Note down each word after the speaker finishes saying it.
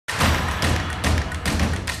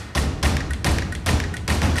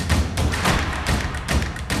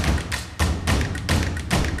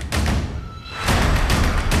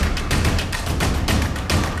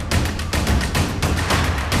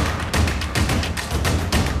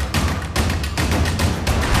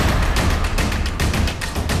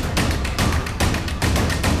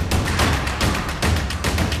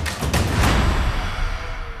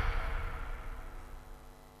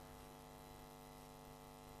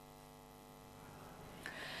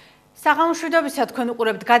საღამო მშვიდობისა თქვენ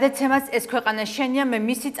უყურებთ გადაცემას ეს ქვეყანა შენია მე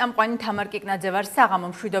მისი წამყვანი თამარ კიკნაძე ვარ საღამო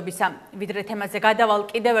მშვიდობისა ვიდრე თემაზე გადავალ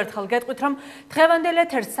კიდევ ერთხელ გეტყვით რომ დღევანდელ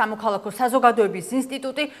ეთერს სამოქალაქო საზოგადოების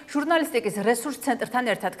ინსტიტუტი ჟურნალისტიკის რესურს ცენტრთან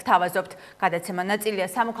ერთად გთავაზობთ გადაცემა ნაწილია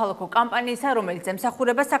სამოქალაქო კამპანიისა რომელიც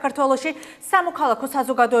ემსახურება საქართველოში სამოქალაქო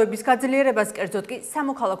საზოგადოების გაძლიერებას კერძოდ კი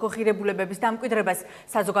სამოქალაქო ღირებულებების დამკვიდრებას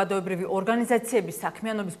საზოგადოებრივი ორგანიზაციების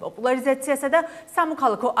საქმიანობის პოპულარიზაციასა და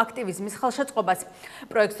სამოქალაქო აქტივიზმის ხელშეწყობას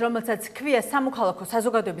პროექტს რომელსაც ქვია სამოქალაქო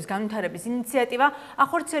საზოგადოების განვითარების ინიციატივა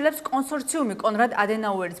ახორციელებს კონსორციუმი კონრად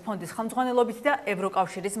ადენაუერის ფონდის ხელმძღვანელობით და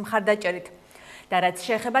ევროკავშირის მხარდაჭერით. და რაც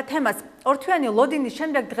შეეხება თემას, ორთვიანი ლოდინის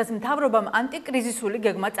შემდეგ დღეს მთავრობამ ანტიკრიზისული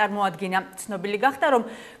გეგმა წარმოადგინა. ცნობილი გახდა, რომ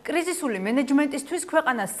კრიზისული მენეჯმენტისთვის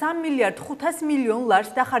ქვეყანა 3 მილიარდ 500 მილიონ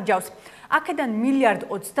ლარს დახარჯავს. აქედან მილიარდ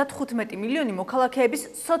 35 მილიონი მოქალაქეების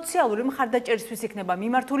სოციალური მხარდაჭერისთვის იქნება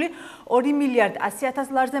მიმართული 2 მილიარდ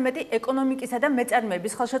 100.000 ლარზე მეტი ეკონომიკისა და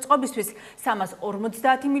მეწარმეების ხელშეწყობისთვის,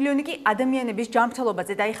 350 მილიონი კი ადამიანების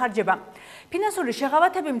ჯანმრთელობაზე დაიხარჯება. ფინანსური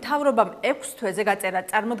შეღავათები მთავრობამ 6 თვეზე გაწერა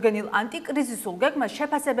წარმოდგენილ ანტიკრიზისულ გეგმას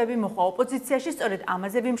შეფასებები მოხდა ოპოზიციაში, სწორედ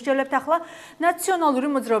ამაზე ვიმსჯელებთ ახლა ნაციონალური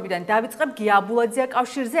მოძრაობიდან დავიწყებ გია აბულაძე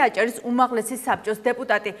კავშირზე აჭარის უმაღლესი საბჭოს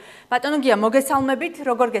დეპუტატი. ბატონო გია, მოგესალმებით,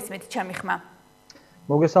 როგორ გესმით ჩემი ხმა?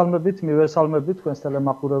 მოგესალმებით, მივესალმებით თქვენს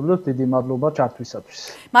ტელემაყურებლებს, დიდი მადლობა ჩართვისათვის.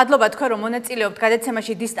 მადლობა თქვენ რომ მონაწილეობთ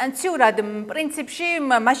გადაცემაში დისტანციურად, პრინციპში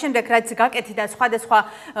მას შემდეგ რაც გაკეთდა სხვადასხვა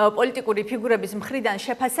პოლიტიკური ფიგურების მხრიდან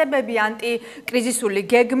შეფასებები ანტიკრიზისული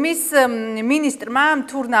გეგმის მინისტრმა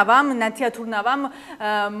ნათია თურნავამ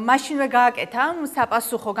მაშინვე გააკეთა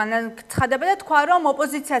საპასუხო განაცხადება და თქვა რომ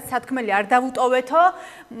ოპოზიციას სათქმელი არ დავუტოვეთო,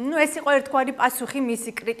 ეს იყო ერთგვარი პასუხი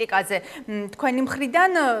მისი კრიტიკაზე. თქვენი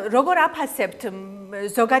მხრიდან როგორ აფასებთ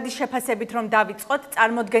ზოგადი შეფასებით რომ დავიწყოთ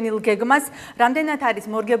წარმოდგენილ გეგმას, რამდენად არის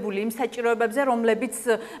მორგებული იმ საჭიროებებზე, რომლებიც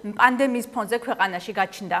პანდემიის ფონზე ქვეყანაში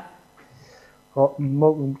გაჩნდა?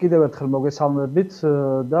 კიდევ ერთხელ მოგესალმებით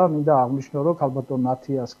და მინდა აღვნიშნო, რომ ქალბატონ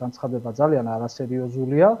ნათიას განცხადება ძალიან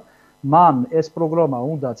არასერიოზულია. მან ეს პროგრამა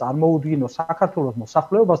უნდა წარმოუდგინოს საქართველოს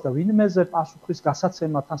მოსახლეობას და ვინმეზე პასუხის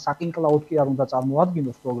გასაცემად ან საკინკლაოდ კი არ უნდა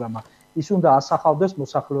წარმოადგინოს პროგრამა, ის უნდა ასახავდეს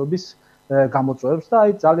მოსახლეობის გამოწვევებს და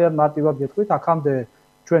აი ძალიან მარტივად გეტყვით, აქამდე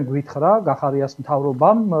ჩვენ გვითხრა გახარიას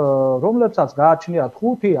მთავრობამ, რომლებსაც გააჩნიათ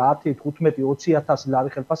 5, 10, 15, 20.000 ლარი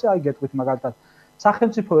ხელფასი, აი გეტყვით მაგალითად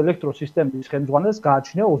სახელმწიფო ელექტროსისტემის ხელმძღვანელს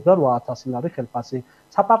გააჩნია 28.000 ლარი ხელფასი,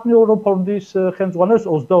 საპარტნიორო ფონდის ხელმძღვანელს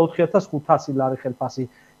 24.500 ლარი ხელფასი,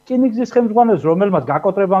 რკინიგზის ხელმძღვანელს, რომელმაც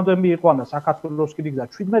გაკოტრებამდე მიიყვანა საქართველოს რკინიგზა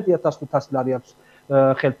 17.500 ლარი აქვს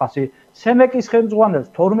ხელფასი, სემეკის ხელმძღვანელს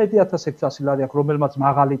 12.600 ლარი აქვს, რომელმაც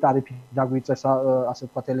მაღალი ტარიფი დაგვიწეს, ასე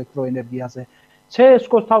ვთქვათ, ელექტროენერგიაზე.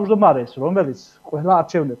 CSKO-ს თავმჯდომარეს, რომელიც ყველა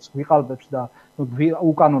არჩევნებს გვიყალბებს და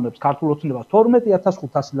უკანონებს ქართულ ოცნებას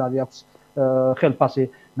 12.500 ლარი აქვს ხელფასი,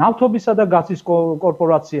 ნავთობისა და გაზის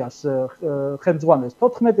კორპორაციას ხელმძღვანელს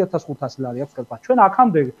 14.500 ლარი აქვს ხელფასი. ჩვენ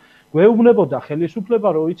აქამდე გვეუბნებოდა ხელისუფლება,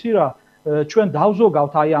 რომ იცი რა, ჩვენ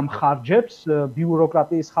დავზოგავთ აი ამ ხარჯებს,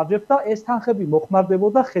 ბიუროკრატიის ხარჯებს და ეს თანხები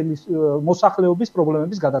მოხმარდებოდა მოსახლეობის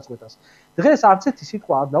პრობლემების გადაწყვეტას. დღეს არც ერთი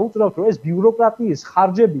სიტყვა არ დაუწრავთ, რომ ეს ბიუროკრატიის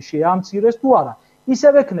ხარჯები შეამცირეს თუ არა.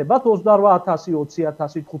 ისევ ექნებათ 28.000,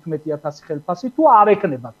 20.000, 15.000 ხელფასი თუ არ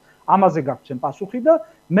ექნებათ. ამაზე გაქვთ ჩემ პასუხი და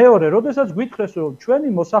მეორე, როდესაც გვითხრეს, რომ ჩვენი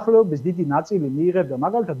მოსახლეობის დიდი ნაწილი მიიღებდა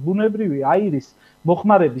მაგალითად ბუნებრივი აირის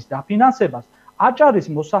მოხმარების დაფინანსებას, აჭარის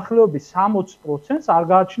მოსახლეობის 60%-ს არ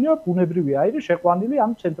გააჩნია ბუნებრივი აირი შეყვანილი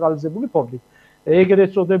ამ ცენტრალიზებული ფონდით. ეგრეთ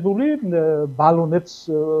წოდებული ბალონებს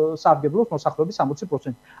სარგებლობს მოსახლეობის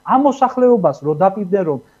 60%. ამ მოსახლეობას რო დაპირდნენ,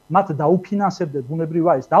 რომ მათ დაუფინანსებდნენ ბუნებრივ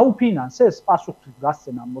აირს, დაუფინანსეს პასუხი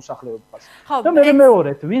გასცენა მოსახლეობას. და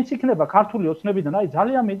მეორედ, ვინც იქნება ქართული ოცნებიდან, აი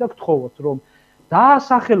ძალიან მინდა გთხოვოთ, რომ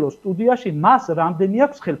დაასახელოს სტუდიაში მას რამდენი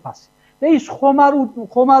აქვს ხელფასი. და ის ხომ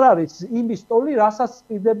არ არის იმის სტოლი, რასაც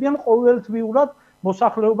სპირდებიან ყოველთვიურად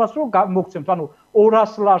მოსახლეობას რომ მოგცემთ, ანუ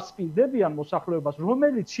 200 ლარს სპირდებიან მოსახლეობას,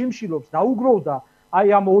 რომელიც შიმშილობს დაუგროვდა აი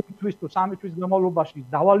ამ 2 თვის თუ 3 თვის განმავლობაში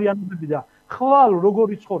დავალიანებები და ხვალ როგორ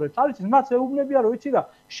იცხოვრებს. არის მას ეუბნებიან, რომ იცი რა,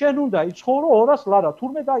 შენ უნდა იცხოვრო 200 ლარა,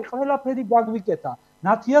 თურმე და აი ყველაფერი გაგვიკეთა.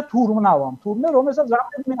 ნათია თურმნავამ, თურმე რომელსაც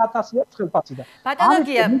რამდენიმე 1000 აქვს ხელფასი და ბატონო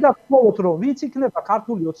გია, მინდა გთხოვოთ, რომ ვინც იქნება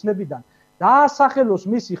ქართული ოცნებიდან დაასახელოს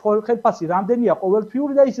მისი ხელფასი რამდენია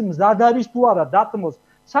ყოველთვიური და ის მზად არის თუ არა დათმოს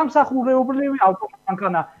სამსახურეობრივი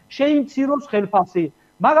ავტომანქანა, შეიმციროს ხელფასი.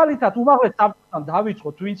 მაგალითად, უმაღლეს საბჭოსთან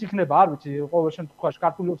დავიწყოთ, ვინც იქნება, არ ვიცი, ყოველ შემთხვევაში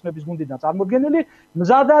ქართული ოცნების გუნდიდან წარმოდგენილი,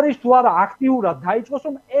 მზად არის თუ არა აქტიურად დაიწყოს,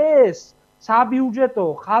 რომ ეს საბიუჯეტო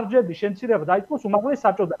ხარჯების შემცირება დაიწყოს უმაღლეს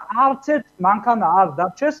საბჭოსთან. არც ერთ მანქანა არ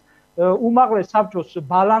დარჩეს უმაღლეს საბჭოს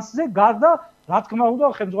ბალანსზე გარდა რა თქმა უნდა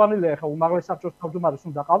ხელმძღვანელია ხა უმაღლეს საბჭოს თავმჯდომარეს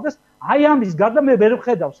უნდა ყავდეს აი ამის გარდა მე ვერ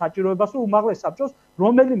ვხედავ საჭიროებას რომ უმაღლეს საბჭოს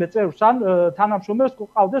რომელიმე წევრს ან თანამშრომელს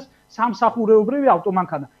ყავდეს სამსახურეობრივი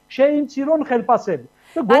ავტომანქანა შეიმცირონ ხელფასები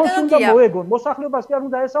და გონს უნდა მოეგონ მოსახლეობას კი არ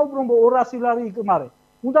უნდა ესაუბრო 200 ლარი იკმარე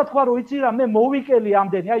უნდა თქვა რომ იცი რა მე მოვიკელი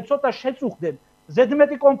ამდენი აი ცოტა შეწუხდნენ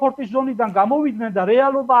ზედმეტი კომფორტის ზონიდან გამოვიდნენ და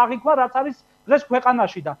რეალობა აღიქვა რაც არის დღეს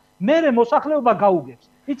ქვეყანაში და მე მოსახლეობა გაუგებს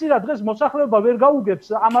იცი რა დღეს მოსახლეობა ვერ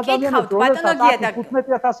გაუგებს ამ ადამიანებს რომელსაც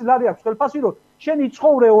 15000 ლარი აქვს ხელფასი რომ შენ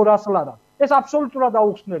იცხოვრე 200 ლარად ეს აბსოლუტურად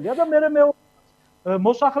აუხსნელია და მე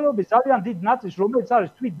მოსახლეობის ძალიან დიდ ნაწილს რომელიც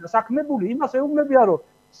არის თვით დასაქმებული იმას ეუბნებია რომ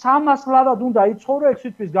 300 ლარად უნდა იცხოვრო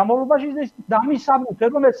 6 თვის განმავლობაში და დამისამართე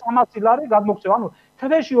რომ ეს 300 ლარი გადმოგწევ ანუ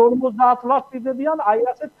თვეში 50 ლარს პირდებიან აი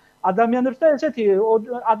ასეთ ადამიანებს და ესეთი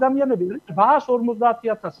ადამიანები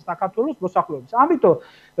 850,000 საქართველოს მოსახლეობის ამიტომ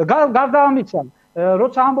გარდა ამისა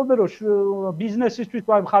როცა ამბობენ რომ ბიზნესისთვის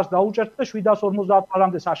ხარს დაუჭერთ და 750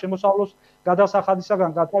 ლარამდე საშემოსავლოს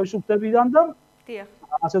გადასახადისაგან გათავისუფლებიდან და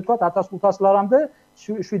ასე ვთქვათ 1500 ლარამდე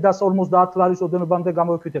 750 ლარის ოდენობამდე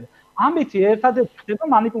გამოიქვეითება. ამით ერთადერთი ხდება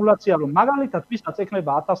манипуляცია რომ მაგალითად ვისაც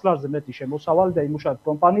ექნება 1000 ლარზე მეტი შემოსავალი და იმუშავებს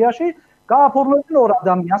კომპანიაში გააფორმებენ ორ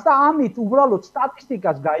ადამიანს და ამით უბრალოდ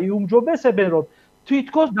სტატისტიკას გაიუმჯობესებენ რომ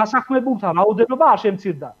თითქოს დასაქმებულთა რაოდენობა არ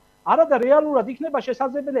შემცირდა. არა და რეალურად იქნება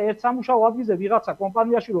შესაძლებელია ერთ სამუშაო ადგილზე ვიღაცა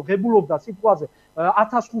კომპანიაში რომ ღებულობდა სიტყვაზე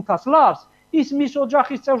 1500 ლარს ის მის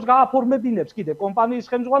ოჯახის წევრს გააფორმებინებს კიდე კომპანიის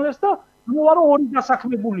ხელმძღვანელს და ნუ ორი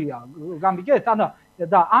დასაქმებულია გამიგეთ ანა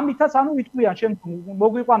და ამითაც ანუ იტყვიან შენ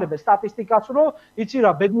მოგვიყვანებენ სტატისტიკას რომ იცი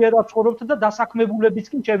რა ბედნიერად ცხოვრობთ და დასაქმებულებიც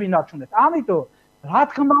კი შევინარჩუნეთ ამიტომ რა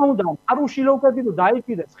თქმა უნდა არუშილოვკები რომ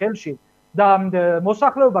დაიჭირეს ხელში და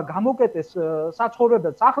მოსახლეობა გამოკეტეს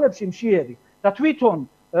საცხოვრებელ სახლებში მშიერი და თვითონ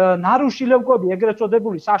ნარუშილოვკები ეგრეთ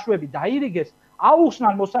წოდებული საშვები დაირიგეს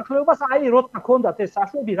აუხსნან მოსახლეობას აი როცა ქონდათ ეს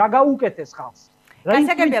საშვები რა გაუკეთეს ხალხს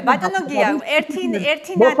გასაგებია ბატონო გია ერთი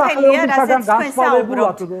ნათელია რასაც თქვენ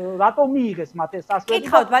საუბრობთ რატომ მიიღეს მათ ეს საშვები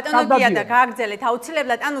კითხავთ ბატონო გია და გააგრძელეთ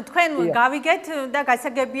აუცილებლად ანუ თქვენ გავიგეთ და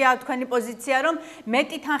გასაგებია თქვენი პოზიცია რომ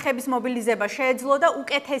მეტი თანხების მობილიზება შეეძლო და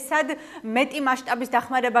უკეთესად მეტი მასშტაბის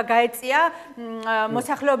დახმარება გაეწია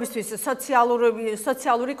მოსახლეობისთვის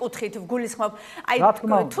სოციალური კუთხით ვგულისხმობ აი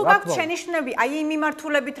თუ გაქვთ შენიშვნები აი იმ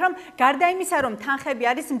მიმართულებით რომ გარდა იმისა რომ თანხები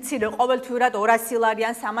არის მცირე ყოველთვიურად 200 ლარი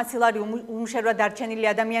ან 300 ლარი უმუშევრად დარჩენილი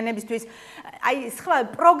ადამიანებისთვის აი სხვა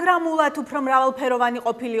პროგრამულად უფრო მრავალფეროვანი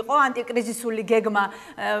ყოფილიყო ანტიკრიზისული გეგმა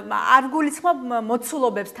არ გულისხმობ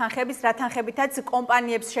მოცულობებს თანხების რა თანხებითაც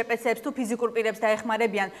კომპანიებს შეპესებს თუ ფიზიკურ პირებს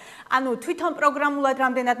დაეხმარებიან ანუ თვითონ პროგრამულად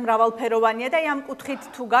რამდენად მრავალფეროვანია და ამ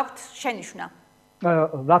კუთხით თუ გაქვთ შენიშვნა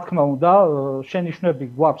რა თქმა უნდა შენიშვნები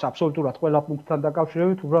გვაქვს აბსოლუტურად ყველა პუნქტთან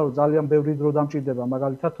დაკავშირებით უბრალოდ ძალიან ბევრი დრო დამჭირდება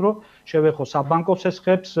მაგალითად რომ შევეხო საბანკო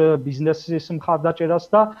სესხებს ბიზნესის მხარდაჭერას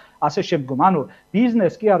და ასე შემდგომ ანუ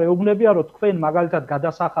ბიზნეს კი არ ეუბნებია რომ თქვენ მაგალითად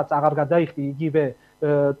გადასახადს აღარ გადაიხდი იგივე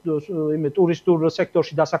იმე ტურისტულ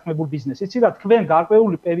სექტორში დასაქმებულ ბიზნესს იცი რა თქვენ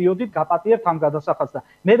გარკვეული პერიოდით გაპატიებთ ამ გადასახადს და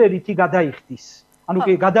მე რითი გადაიხდის ანუ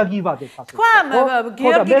კი გადაგივადეთ ასე. თქვა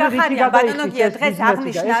გიორგი გახარია ბატონო გია დღეს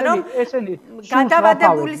აღნიშნა რომ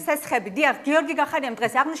გადავადებული სესხები დიახ გიორგი გახარიამ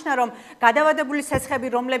დღეს აღნიშნა რომ გადავადებული სესხები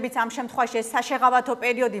რომლებიც ამ შემთხვევაში ეს საშეღავათო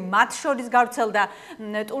პერიოდი მათ შორის გავრცელდა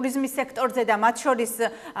ტურიზმის სექტორზე და მათ შორის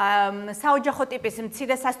საოჯახო ტიპის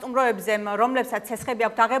მცირე სასტუმროებზე რომლებსაც სესხები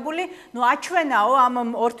აქვთ აღებული ნუ აჩვენაო ამ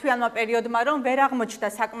ორთვიანმა პერიოდმა რომ ვერ აღმოჩნდა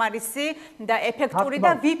საკმარისი და ეფექტური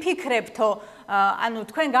და ვიფიქრებთო ანუ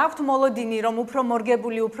თქვენ გაქვთ მოლოდინი რომ უფრო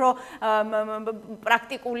მორგებული, უფრო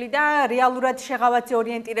პრაქტიკული და რეალურად შეღავათზე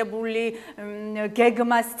ორიენტირებული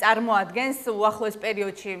გეგმას წარმოადგენს უახლოეს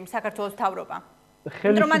პერიოდში საქართველოს მთავრობა.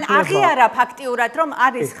 რომ აღიარა ფაქტიურად რომ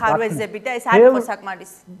არის ხარვეზები და ეს არ იყო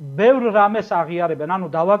საკმარისი. ბევრ რამეს აღიარებენ, ანუ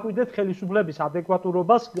დავაკვირდეთ ხელისუფლების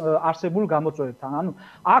ადეკვატურობას არსებულ გამოწვევებთან. ანუ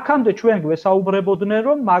აქამდე ჩვენ გვესაუბრებოდნენ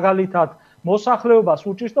რომ მაგალითად მოსახლეობას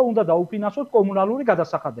უჭირს და უნდა დაუფინანსოთ კომუნალური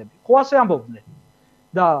გადასახადები. ხო ასე ამბობდნენ.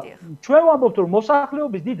 და ჩვენ ვამბობთ რომ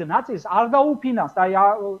მოსახლეობის დიდ ნაწილს არ დაუფინანსთ, აი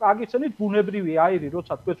აგიხსენით ბუნებრივი აირი,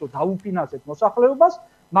 როცა თქვენ რომ დაუფინანსეთ მოსახლეობას,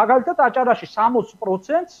 მაგალითად აჭარაში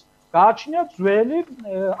 60%-ს გააჩნიათ ძველი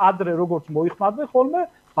ადრე როგორც მოიხმარდნენ ხოლმე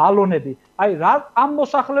ბალონები. აი რა ამ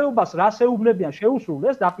მოსახლეობას რას ეუბნებიან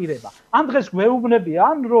შეუსრულეს დაპირება. ამ დღეს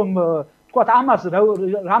გვეუბნებიან რომ თქვათ ამას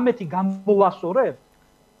რამეთი გამოვასწორებთ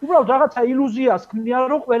უბრალოდ რაღაცა ილუზიას ქმნიან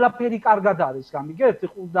რომ ყველაფერი კარგად არის გამიგეთ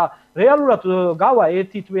და რეალურად გავა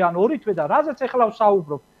ერთი თვე ან ორი თვე და რაზეც ახლა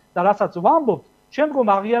ვსაუბრობ და რასაც ვამბობ შემდგომ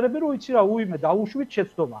აღიარებენ რომ იცი რა უიმე დაუშვით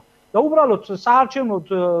შეცდომა და უბრალოდ საარჩევნოდ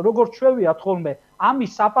როგორც ჩვევიათ ხოლმე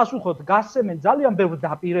ამის საპასუხოდ გასცემენ ძალიან ბევრ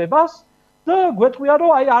დაპირებას და გვეტყვია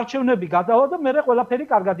რომ აი არჩევნები გადავა და მე ყველაფერი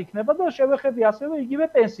კარგად იქნება და შევეხები ასევე იგივე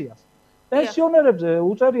პენსიას. პენსიონერებზე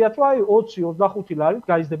უწერიათ რომ აი 20-25 ლარით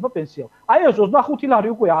გაიზრდება პენსია. აი ეს 25 ლარი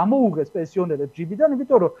უკვე ამოუღეს პენსიონერებს ჯიბიდან,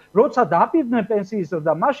 იმიტომ რომ როცა დაპირდნენ პენსიის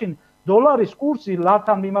და მაშინ დოლარის კურსი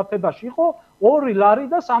ლართან მიმართებაში იყო 2 ლარი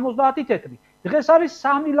და 70 თეთრი. დღეს არის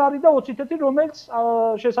 3 ლარი და 20 თეთრი, რომელიც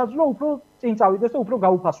შესაძლოა უფრო წინ წავიდეს და უფრო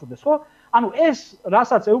გაუფასოდეს, ხო? ანუ ეს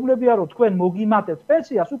რასაც ეუბნებია რომ თქვენ მოგიმატებთ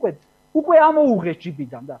პენსიას უკვე ამოუღეს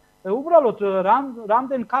ჯიბიდან და უბრალოდ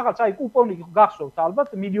რამდენ ქაღალდს აი კუპონი გახსოვთ ალბათ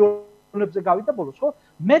მილიონებზე გავიდა ბოლოს, ხო?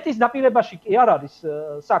 მეტის დაპირებაში კი არ არის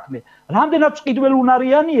საქმე. რამდენად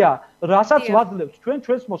წყიდველუნარიანია, რასაც ვაძლევთ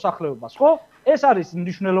ჩვენს მოსახლეობას, ხო? ეს არის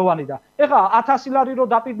მნიშვნელოვანი და ეხლა 1000 ლარი რო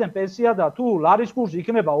დაპირდნენ პენსია და თუ ლარის კურსი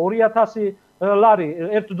იქნება 2000 ლარი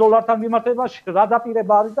 1 დოლართან მიმართებაში რა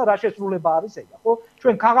დაპირება არის და რა შესრულება არის ეგა, ხო?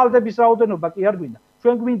 ჩვენ ქაღალდების რაოდენობა კი არ გვინდა.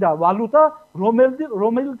 ჩვენ გვინდა ვალუტა,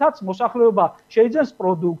 რომელთაც მოსახლეობა შეიძენს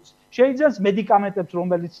პროდუქტს, შეიძენს მედიკამენტებს,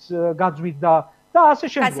 რომელიც გაძვით და ასე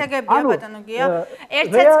შემდეგ. გასაგებია ბატონო გია.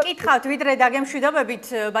 ერთ-ერთს კითხავთ, ვიდრე დაგემშვიდობებით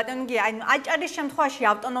ბატონო გია, აი აჭარის შემთხვევაში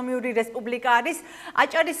ავტონომიური რესპუბლიკა არის,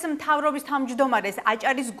 აჭარის მთავრობის თავმჯდომარეს,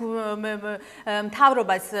 აჭარის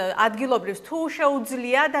მთავრობას ადგილობრივს თუ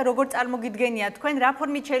შეუძლია და როგორ წარმოგიდგენია თქვენ რა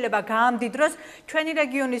ფორმით შეიძლება გაამდიდროს ჩვენი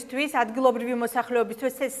რეგიონისთვის, ადგილობრივი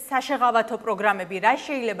მოსახლეობისთვის ეს საშეღავათო პროგრამები, რა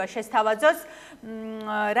შეიძლება შესთავაზოს,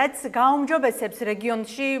 რაც გაუმჯობესებს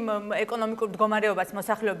რეგიონში ეკონომიკურ მდგომარეობას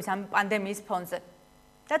მოსახლეობის ამ პანდემიის ფონზე.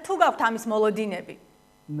 და თუ გაქვთ ამის მოლოდინები?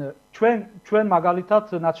 ჩვენ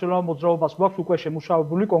მაგალითად ნაციონალურ მოძრაობას გვაქვს უკვე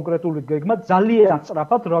შემუშავებული კონკრეტული გეგმა, ძალიან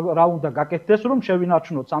სწრაფად რა უნდა გაკეთდეს, რომ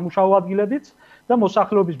შევინარჩუნოთ სამუშაო ადგილებიც და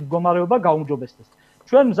მოსახლეობის მდგომარეობა გაუმჯობესდეს.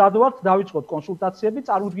 ჩვენ მზად ვართ დავიწყოთ კონსულტაციები,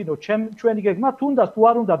 წარუდგინოთ ჩვენი გეგმა, თუნდაც თუ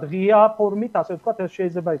არ უნდა ღია ფორმით, ასე ვთქვათ, ეს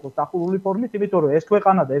შეიძლება იყოს დახურული ფორმით, იმიტომ რომ ეს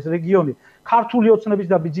ქვეყანა და ეს რეგიონი ქართული ოცნების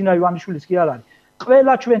და ბიძინა ივანიშვილის კი არ არის.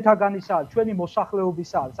 ყველა ჩვენთაგანისაა, ჩვენი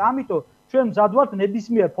მოსახლეობისაა. ამიტომ ჩვენ მზად ვართ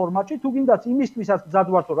ნებისმიერ ფორმატში, თუ გინდათ იმისთვისაც მზად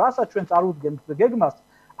ვართ, რომ რასაც ჩვენ წარუდგენთ გეგმას,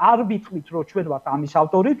 არ ვიტყვით, რომ ჩვენ ვართ ამის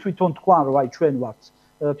ავტორი, თვითონ თქვან, რომ აი ჩვენ ვართ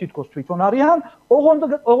თითქოს თვითონ არიან,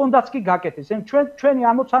 ოღონდაც კი გაკეთეს. ჩვენი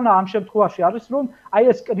ამოცანა ამ შემთხვევაში არის, რომ აი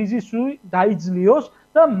ეს კრიზისი დაიძლიოს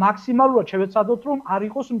და მაქსიმალურად შევეცადოთ, რომ არ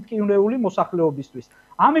იყოს მტკივნეული მოსახლეობისთვის.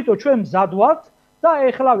 ამიტომ ჩვენ მზად ვართ და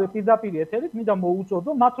ეხლავე პირდაპირ ეთერით მინდა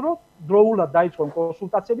მოუწოდო მათ, რომ დროულად დაიწყონ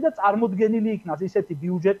კონსულტაციები და წარმოდგენილი იქნას ისეთი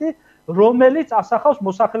ბიუჯეტი, რომელიც ასახავს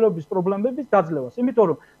მოსახლეობის პრობლემების დაძლევას. იმიტომ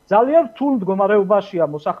რომ ძალიან რთულ მდგომარეობაშია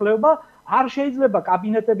მოსახლეობა, არ შეიძლება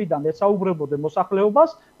კაბინეტებიდან ესაუბრებოდნენ მოსახლეობას,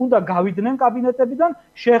 უნდა გავიდნენ კაბინეტებიდან,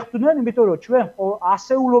 შეხვდნენ, იმიტომ რომ ჩვენ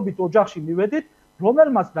ასეულობით ოჯახში მივედით,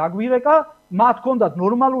 რომელმაც დაგვირეკა, მათ ჰქონდათ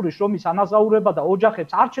ნორმალური შრომის ანაზღაურება და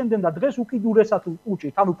ოჯახებს არჩენდნენ და დღეს უკიდურესად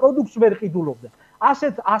უჭირთ, ანუ პროდუქტს ვერ ყიდულობდნენ.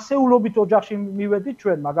 ასეთ ასეულობით ოჯახში მივედით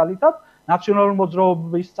ჩვენ მაგალითად ნაციონალური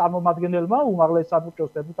მოძრაობის წარმომადგენელმა, უმაღლეს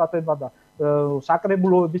საბჭოს დეპუტატებმა და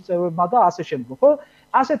საკრებულოების წევრებმა და ასე შემდეგ, ხო?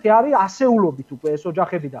 ასეთი არის ასეულობით უკვე ეს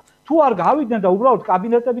ოჯახები და თუ არ გავიდნენ და უბრალოდ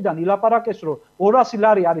კაბინეტებიდან ილაპარაკეს, რომ 200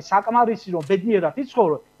 ლარი არის საკმარისი, რომ ბედნიერად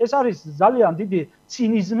იცხოვრო, ეს არის ძალიან დიდი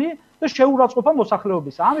ცინიზმი და შეურაცხყოფა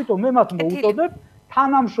მოსახლეობის. ამიტომ მე მათ მოუწოდებ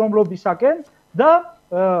თანამშრომლობისაკენ და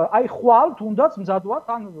აი ხვალ თუნდაც მზად ვართ,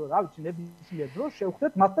 ან რა ვიცი, ნებისმიერ დროს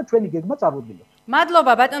შევხვდეთ მათ და ჩვენი გეგმა წარუდგინოთ.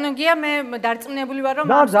 მადლობა ბატონო გია, მე დარწმუნებული ვარ, რომ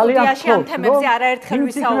ამ სტუდიაში ამ თემებზე არაერთხელ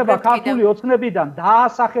ვისაუბრებთ კიდევ. ქართული ოცნებიდან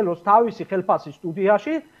დაასახელოს თავისი ხელფასი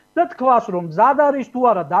სტუდიაში და თქვას, რომ მზად არის თუ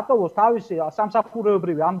არა დატოვოს თავისი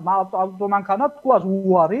სამსახურეობრივი ამ ავტომანქანა, თქვას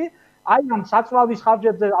უარი, აი ამ საწვავის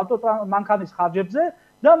ხარჯებზე, ავტომანქანის ხარჯებზე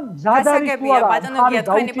და მზად არის თუ არა ბატონო გია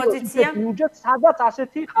თქვენი პოზიცია ბიუჯეტი, სადაც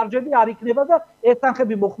ასეთი ხარჯები არ იქნება და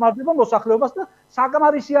ერთანხები მოხმარდება მოსახლეობას და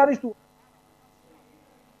საკმარისი არის თუ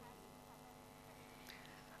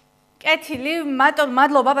კეთილი,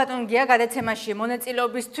 მადლობა ბატონო გია გადაცემაში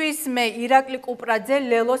მონაწილეობისთვის. მე ირაკლი კუპრაძე,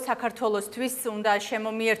 ლელო საქართველოსთვის უნდა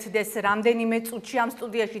შემომიერთდეს რამდენიმე წუთში ამ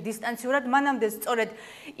სტუდიაში დისტანციურად. მანამდე სწორედ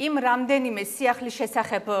იმ რამდენიმე სიახლის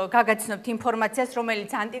შესახებ გაგაცნობთ ინფორმაციას,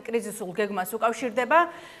 რომელიც ანტიკრიზისულ გეგმას უკავშირდება.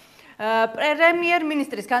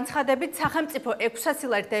 პრემიერ-მინისტრის განცხადებით სახელმწიფო 600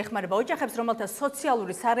 ლარით დაეხმარება ოჯახებს, რომელთა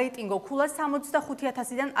სოციალური სარეიტინგო ქულა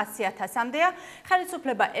 65,000-დან 100,000-მდეა.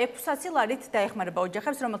 ხელისუფლება 600 ლარით დაეხმარება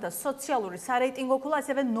ოჯახებს, რომელთა სოციალური სარეიტინგო ქულა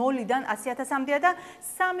ასევე 0-დან 100,000-მდეა და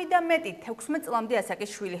 3 და მეტი 16 წლამდე ასაკის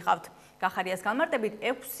შვილი ჰყავთ. გახარიას განმარტებით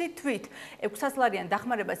 6 თვით 600 ლარიან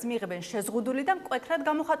დახმარებას მიიღებენ შეზღუდული და მკვეთრად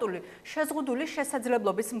გამოხატული შეზღუდული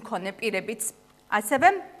შესაძლებლობის მქონე პირებიც. ასევე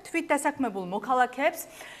თვით დასაქმებულ მოქალაქეებს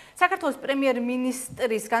საქართველოს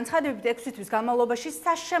პრემიერ-მინისტრის განცხადებით 6 თვის განმავლობაში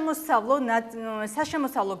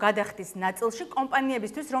საშემოსავლო გადახდის ნაწილში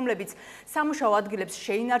კომპანიებისთვის, რომლებიც სამუშაო ადგილებს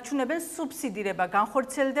შეინარჩუნებენ, სუბსიდირება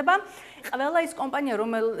განხორციელდება. ყველა ის კომპანია,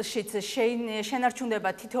 რომელშიც შენარჩუნდება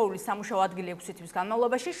თითოეული სამუშაო ადგილი 6 თვის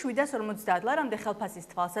განმავლობაში 750 ლარამდე ხელფასის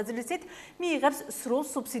თვალსაზრისით მიიღებს სრულ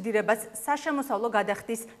სუბსიდირებას საშემოსავლო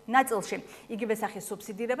გადახდის ნაწილში. იგივე სახის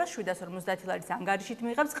სუბსიდირებას 750 ლარის ანგარიშით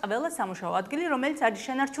მიიღებს ყველა სამუშაო ადგილი, რომელიც არის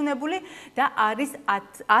შენარჩუნებული და არის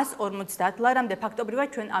 150 ლარამდე. ფაქტობრივად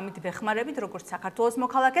ჩვენ ამით ვეხმარებით როგორც საქართველოს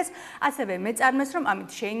მოქალაქეს, ასევე მეწარმეს, რომ ამით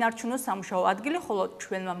შეინარჩუნოს სამუშაო ადგილი, ხოლო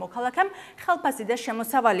ჩვენმა მოქალაქემ ხელფასი და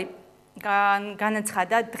შემოსავალი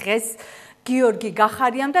განაცხადა დღეს გიორგი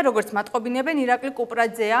გახარიამ და როგორც მატყობინებენ ირაკლი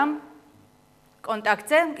კუპრაძეა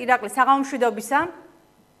კონტაქტზე. ირაკლი, საღამომშვიდობისა.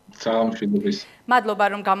 საღამომშვიდობის. მადლობა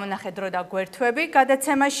რომ გამონახეთ დრო და გვერთვები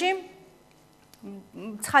გადაცემაში.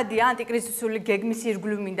 ცხადია, ანტიკრიზისული გეგმის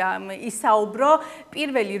ირგვლივ მინდა ისაუბრო.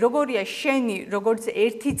 პირველი, როგორია შენი, როგორც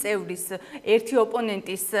ერთი წევრის, ერთი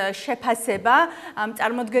ოპონენტის შეფასება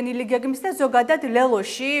წარმოდგენილი გეგმის და ზოგადად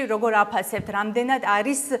ლელოში, როგორ აფასებთ, რამდენად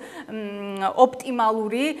არის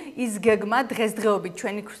ოპტიმალური ის გეგმა დღესდღეობით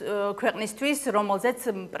ჩვენი ქვეყნისთვის, რომელზეც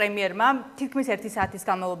პრემიერმა თითქმის 1 საათის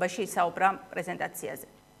განმავლობაში ისაუბრა პრეზენტაციაზე.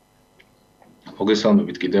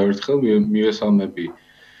 მოგესალმებით კიდევ ერთხელ, მივესალმები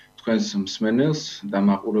თქვენს მსმენელს და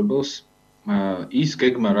მაყურებელს. ის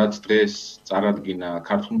გეგმა, რაც დღეს წარადგინა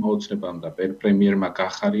ქართულმა ოცნებამ და პრემიერმა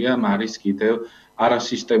გახარიამ, არის კიდევ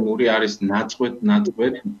არასისტემური, არის ნაწყვეტ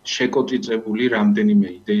შეკოწიწებული რამდენიმე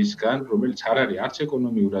იდეისგან, რომელიც არ არის არც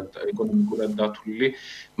ეკონომიკურად დათვლილი,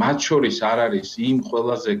 მათ შორის არ არის იმ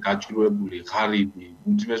ყველაზე გაჭირვებული, ღარიბი,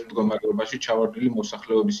 უმძიმეს მდგომარეობაში ჩავარდნილი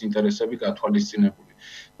მოსახლეობის ინტერესები გათვალისწინებული.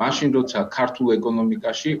 მაშინ როცა ქართულ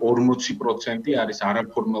ეკონომიკაში 40% არის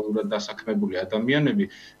არაფორმალურად დასაქმებული ადამიანები,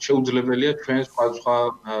 შეუძლებელია ჩვენ სხვა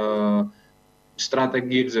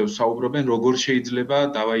სტრატეგიებზე ვსაუბრობენ, როგორ შეიძლება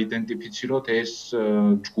დავაიდენტიფიციროთ ეს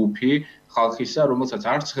ჯგუფი ხალხისა, რომელსაც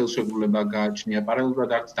არც ხელშეკრულება გააჩნია, პარალელურად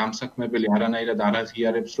არც დამსაქმებელი არანაირად არ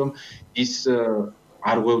აღიარებს, რომ ის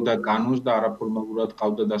არ ღვევდა კანონს და არაფორმალურად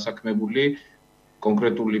ყავდა დასაქმებული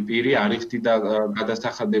კონკრეტული პირი, არ იხდიდა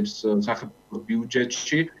გადასახადებს სახელმწიფოს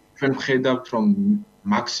ბიუჯეტში. ჩვენ ვხედავთ, რომ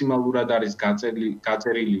მაქსიმალურად არის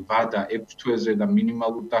გაწერილი ვადა 6 თვეზე და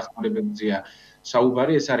მინიმალურ დახმარებებზეა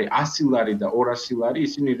საუბარი, ეს არის 100 ლარი და 200 ლარი,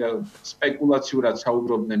 ისინი სპეკულაციურად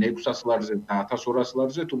საუბრობდნენ 600 ლარზე და 1200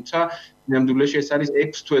 ლარზე, თუმცა ნამდვილად ეს არის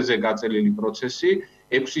 6 თვეზე გაწერილი პროცესი,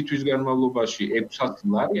 6 თვის განმავლობაში 600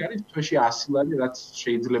 ლარი არის თვეში 100 ლარი, რაც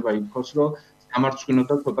შეიძლება ითქვას, რომ სამარცხვინო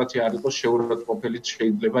და ცოტათი არ იყოს შეურაცხყოფელიც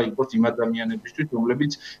შეიძლება იყოს იმ ადამიანებისთვის,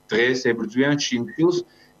 რომლებიც დღეს ებრძვიან შიმშილს.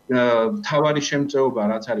 თავარი შემწეობა,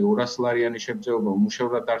 რაც არის 200 ლარიანი შემწეობა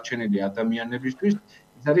უმუშევრად დარჩენილი ადამიანებისთვის,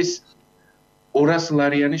 ეს არის 200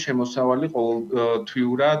 ლარიანი შემოსავალი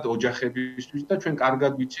ყოველთვიურად ოჯახებისთვის და ჩვენ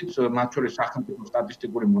კარგად ვიცით, მათ შორის სახელმწიფო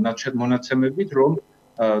სტატისტიკური მონაცემებით, რომ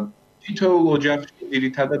თითოეულ ოჯახში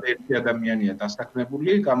ძირითადად ერთი ადამიანია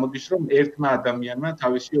დასაქმებული, გამოდის, რომ ერთმა ადამიანმა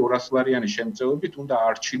თავისი 200 ლარიანი შემწეობით უნდა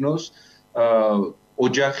არჩინოს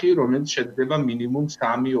ოჯახი, რომელიც შედგება მინიმუმ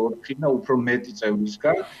 3-4 და უფრო მეტი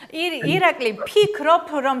წევრისგან. ირაკლი, ფიქრობ,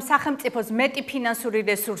 რომ სახელმწიფოს მეტი ფინანსური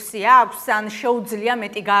რესურსი აქვს, ან შეუძლია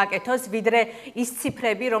მეტი გააკეთოს, ვიდრე ის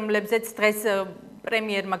ციფრები, რომლებზეც დღეს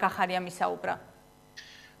პრემიერმა გახარიამ ისაუბრა?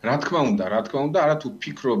 რა თქმა უნდა, არათუ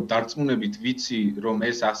ფიქრობ, დარწმუნებით ვიცი, რომ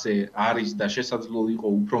ეს ასე არის და შესაძლოა იყო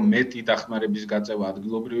უფრო მეტი დახმარების გაწევა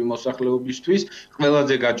ადგილობრივი მოსახლეობისთვის,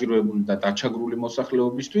 ყველაზე გაჭირვებული და დაჩაგრული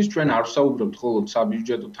მოსახლეობისთვის. ჩვენ არ ვსაუბრობთ მხოლოდ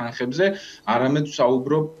საბიუჯეტო თანხებზე, არამედ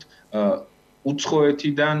ვსაუბრობთ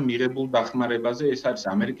უცხოეთიდან მიღებულ დახმარებაზე, ეს არის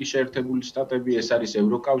ამერიკის შეერთებული შტატები, ეს არის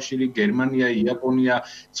ევროკავშირი, გერმანია, იაპონია,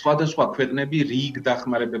 სხვადასხვა ქვეყნები რიგ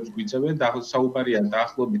დახმარებებს გვიწევენ, საუბარია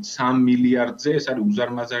დაახლოებით 3 მილიარდზე, ეს არის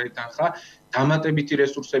უზარმაზარი თანხა, დამატებითი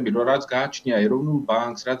რესურსები, რაც გააჩნია ეროვნულ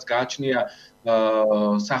ბანკს, რაც გააჩნია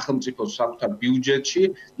სახელმწიფოს საკუთარ ბიუჯეტში,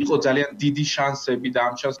 იყო ძალიან დიდი შანსები და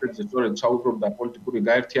ამ შანსებზე სწორედ საუბრობდა პოლიტიკური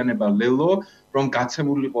გაერთიანება ლელო, რომ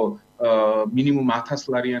გაცემულიყო მინიმუმ 1000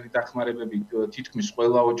 ლარიანი დახმარებები თითქმის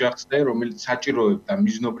ყველა ოჯახზე, რომელიც საჭიროებდა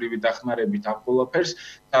მიზნობრივი დახმარებით ამ ყველაფერს,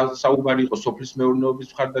 საუბარი იყო სოფლის მეურნეობის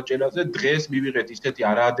მხარდაჭერაზე. დღეს მივიღეთ ისეთი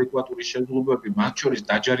არაადეკვატური შეზღუდვები, მათ შორის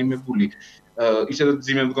დაჯარიმებული ისედაც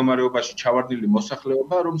ძიმე მდგომარეობაში ჩავარდნილი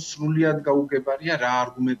მოსახლეობა, რომ სრულიად გაუგებარია რა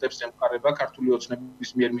არგუმენტებს ემყარება ქართული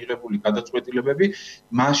ოცნების მიერ მიღებული გადაწყვეტილებები,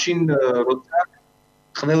 მაშინ როცა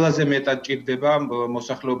ყველაზე მეტად ჭირდება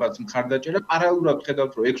მოსახლეობას მხარდაჭერა, პარალელურად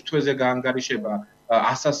ხედავთ, რომ 6 თვეზე გაანგარიშება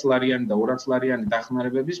 100 ლარიანი და 200 ლარიანი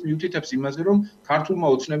დახმარებების მიუთითებს იმაზე, რომ ქართულმა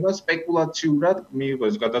ოცნებას სპეკულაციურად მიიღო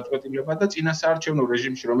ეს გადაწყვეტილება და წინასაარჩევნო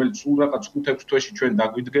რეჟიმში, რომელიც სულ რაღაც 5-6 თვეში ჩვენ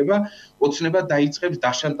დაგვიდგება, ოცნება დაიწყებს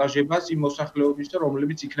დაშანტაჟებას იმ მოსახლეობისა,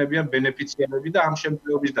 რომლებიც იქნებიან ბენეფიციარები და ამ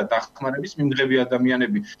შემთხვევების და დახმარების მიმღები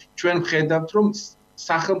ადამიანები. ჩვენ ვხედავთ, რომ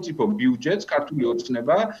სახელმწიფო ბიუჯეტს ქართული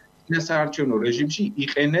ოცნება წინასაარჩევნო რეჟიმში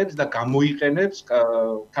იყენებს და გამოიყენებს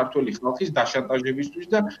ქართული ხალხის დაშანტაჟებისთვის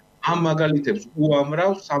და ამ მაგალითებს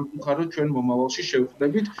უამრავ სამწუხაროდ ჩვენ მომავალში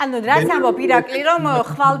შევხვდებით. ანუ რას ამბობ ირაკლი, რომ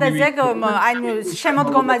ხვალდეზე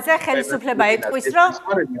შემოდგომაზე ხელისუფლება ეტყვის, რომ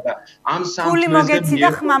ფული მოგეცი და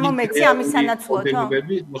ხმა მომეცი ამის სანაცვლოდ, ხო?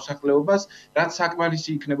 მოსახლეობას რაც საკმარისი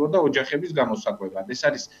იქნებოდა ოჯახების გამოსაკვებად. ეს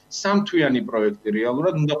არის სამთვიანი პროექტი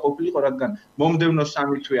რეალურად უნდა ყოფილიყო, რადგან მომდევნო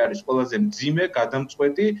 3 თვე არის ყველაზე მძიმე,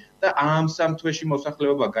 გადამწყვეტი და ამ 3 თვეში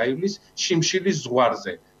მოსახლეობა გაივლის შიმშილის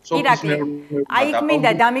ზღვარზე. ირაკლი, აი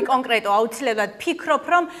მინდა დამიკონკრეტო აუცილებლად ფიქრობ,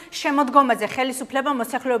 რომ შემოდგომაზე ხელისუფლება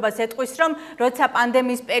მოსახლეობას ეტყვის, რომ როცა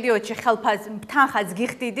პანდემიის პერიოდში თანხას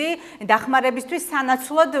გიხდიდი დახმარებისთვის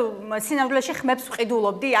სანაცვლოდ სინამდვილეში ხმებს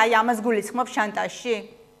ვყიდულობდი, აი ამას გულისხმობ შანტაჟში?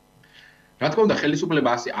 რა თქმა უნდა, ხელისუფლება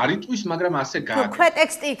ასე არ იტყვის, მაგრამ ასე გააკეთა.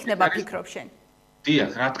 ქვეტექსტი იქნება ფიქრობ შენ?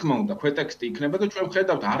 დიახ, რა თქმა უნდა, ქვეტექსტი იქნება და ჩვენ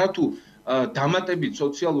ვხედავთ არათუ დამატებით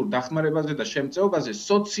სოციალურ დახმარებაზე და შემწეობაზე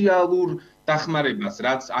სოციალურ დახმარებას,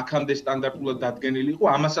 რაც აქამდე სტანდარტულად დადგენილი იყო,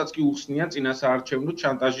 ამასაც კი უხსნიან წინასაარჩევნო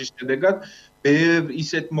შანტაჟის შედეგად ბევრ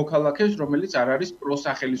ისეთ მოქალაქეს, რომელიც არ არის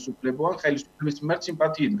პროსახელისუფლებო ან ხელისუფლების მიმართ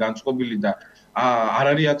სიმპათიით განწყობილი და არ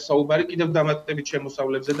არის აქ საუბარი კიდევ დამატებით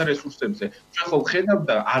შემოსავლებზე და რესურსებზე. ჩვენ ხო ვხედავთ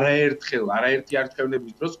და არაერთი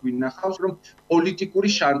არჩევნების დროს გვინახავს, რომ პოლიტიკური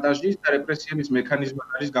შანტაჟის და რეპრესიების მექანიზმად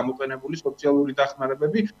არის გამოყენებული სოციალური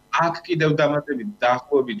დახმარებები, აქ კიდევ დამატებით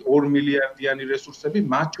დაახლოებით 2 მილიარდიანი რესურსები,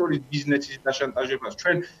 მათ შორის ბიზნესის დაშანტაჟებას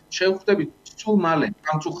ჩვენ შევხვდებით სულ მალე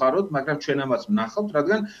სამწუხაროდ, მაგრამ ჩვენ ამას ვნახავთ,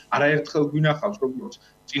 რადგან არაერთხელ გვინახავს როგორც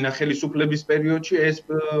წინა ხელისუფლების პერიოდში ეს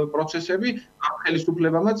პროცესები, ამ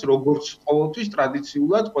ხელისუფლებამაც როგორც ყოველთვის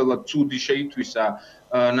ტრადიციულად ყველა ცუდი შეითვისა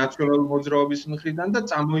ნაციონალური მოძრაობის მხრიდან და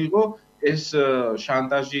წამოიღო ეს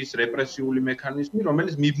შანტაჟის რეპრესიული მექანიზმი,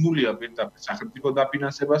 რომელიც მიბმულია პირდაპირ სახელმწიფო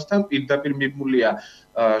დაფინანსებასთან, პირდაპირ მიბმულია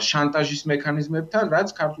შანტაჟის მექანიზმებთან,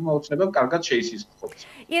 რაც ქართულმა ოცნებამ კარგად შეისისხობს.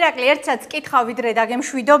 ირაკლი, ერთსაც კითხავ ვიდრე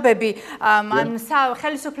დაგემშვიდობები,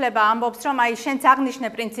 ხელისუფლება ამბობს, რომ აი შენც აღნიშნე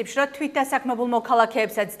პრინციპში, რომ თვითდასაქმებულ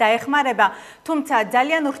მოქალაქეებსაც დაეხმარება, თუმცა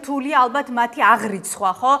ძალიან რთულია ალბათ მათი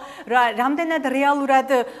აღრიცხვა, ხო? რამდენად რეალურად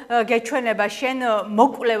გეჩვენება შენ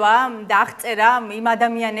მოკვლევა და აღწერა იმ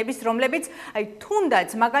ადამიანების, რომლებიც აი თუნდაც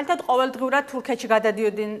მაგალითად ყოველდღიურად თურქეთში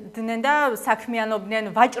გადადიოდნენ და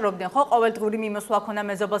საქმიანობდნენ, ვაჭრობდნენ, ხო, ყოველდღიური მიმოსვლა ქონდა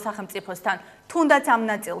მეზობელ სახელმწიფოსთან, თუნდაც ამ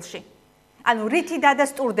ნაწილში. ანუ რითი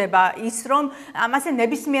დადასტურდება ის, რომ ამაზე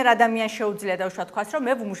ნებისმიერ ადამიანს შეუძლია დავუშვათ თქვას, რომ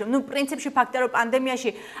მე ვუმუშავებ. ნუ პრინციპში ფაქტია, რომ პანდემიაში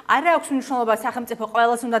არ აქვს მნიშვნელობა სახელმწიფო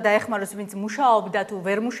ყველას უნდა დაეხმაროს, ვინც მუშაობდა თუ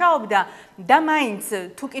ვერ მუშაობდა და მაინც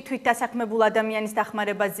თუ კი თვითდასაქმებულ ადამიანის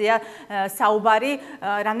დახმარებაზეა საუბარი,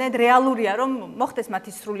 რამდენად რეალურია, რომ მოხდეს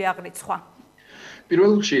მათი სრული აღრიცხვა.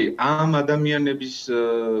 პირველ რიგში ამ ადამიანების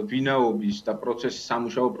ვინაობის და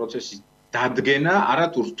სამუშაო პროცესის დადგენა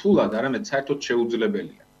არათუ რთულად, არამედ საერთოდ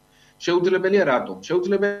შეუძლებელია. შეუძლებელია რატომ?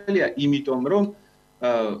 შეუძლებელია იმიტომ, რომ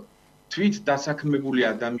თვით დასაქმებული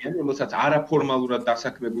ადამიანი, რომელსაც არაფორმალურად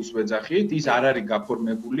დასაქმებულს ვეძახით, ის არ არის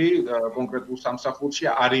გაფორმებული კონკრეტულ სამსახურში,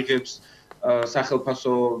 არ იღებს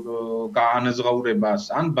სახელფასო განაზღაურებას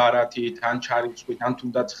ან ბარათით, ან ჩარიცხვით, ან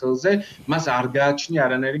თუნდაც ხელზე, მას არ გააჩნია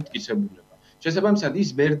არანაირი მტკიცებულება. შესაბამისად, ის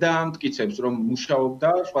ვერ დაამტკიცებს, რომ მუშაობდა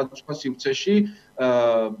სხვადასხვა სივრცეში,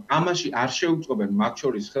 ამაში არ შეუწყობენ მათ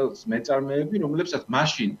შორის ხელს მეწარმეები, რომლებსაც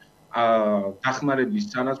მაშინ დახმარების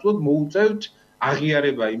სანაცვლოდ მოუწევთ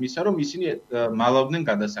აღიარება იმისა, რომ ისინი მალავდნენ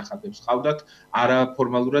გადასახადებს, ყავდათ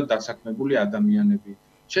არაფორმალურად დასაქმებული ადამიანები.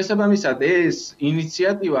 შესაბამისად, ეს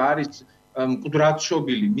ინიციატივა არის მკვდრად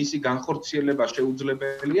შობილი, მისი განხორციელება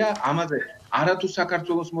შეუძლებელია, ამაზე არათუ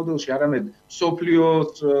საქართველოს მოდელში, არამედ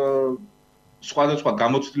მსოფლიოს სხვადასხვა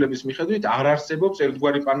გამოცდილების მიხედვით არ არსებობს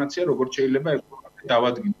ერთგვარი პანაცეა, როგორც შეიძლება ეს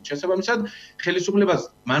დავადგინოთ. შესაბამისად, ხელისუფლებას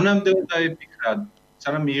მანამდე უნდა ეფიქრა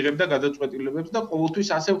სანამ მიიღებდა გადაწყვეტილებებს და ყოველთვის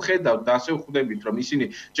ასე ვხედავთ და ასე ვხვდებით, რომ ისინი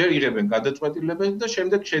ჯერ იღებენ გადაწყვეტილებებს და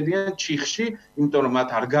შემდეგ შედიან ჩიხში, იმიტომ რომ მათ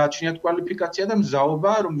არ გააჩნიათ კვალიფიკაცია და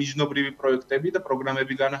მზაობა, რომ მიზნობრივი პროექტები და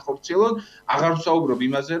პროგრამები განახორციელონ, აღარ ვსაუბრობ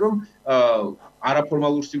იმაზე, რომ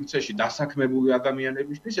არაფორმალურ სივრცეში დასაქმებული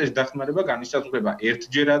ადამიანებისთვის ეს დახმარება განისაზღვრება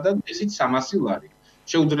ერთჯერადად, ესიც 300 ლარი.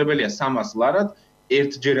 შეუძლებელია 300 ლარად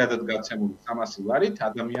ერთჯერადად გაცემული 300 ლარით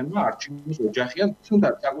ადამიანმა არჩევის ოჯახიან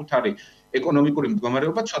თუნდაც საკუთარი ეკონომიკური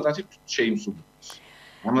მდგომარეობა ცოტათი შეიმსუბუქოს.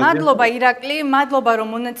 მადლობა ირაკლი, მადლობა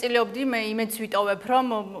რომ მონაწილეობდი, მე იმედს ვიტოვებ რომ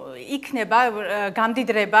იქნება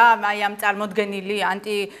გამდიდრება აი ამ წარმოდგენილი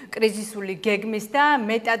ანტიკრიზისული გეგმის და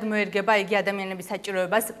მეტად მოერგება იგი ადამიანების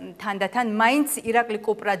საჭიროებას თანდათან. მაინც ირაკლი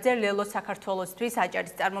კუპრაძე ლელო საქართველოსთვის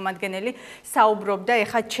აჭარის წარმომადგენელი საუბრობდა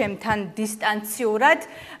ეხა ჩემთან დისტანციურად.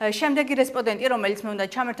 შემდეგი რესპონდენტი, რომელიც მე უნდა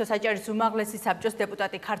ჩამერთოს აჭარის უმაღლესი საბჭოს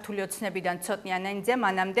დეპუტატი ქართული ოცნებიდან ცოტნე ანანიძე,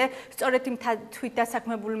 მანამდე სწორედ იმ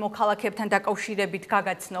თვითდასაქმებულ მოქალაქეებთან დაკავშირებით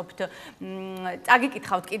გაგაცნობთ.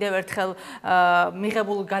 წაგიკითხავთ კიდევ ერთხელ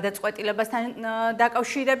მიღებულ გადაწყვეტილებასთან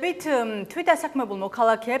დაკავშირებით. თვითდასაქმებულ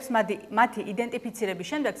მოქალაქეებს მათი იდენტიფიცირების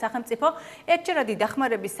შემდეგ სახელმწიფო ერთჯერადი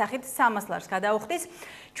დახმარების სახით 300 ლარს გადაუხდის.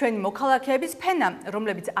 ჩვენი მოქალაქეების ფენა,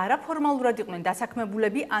 რომლებიც არაფორმალურად იყვნენ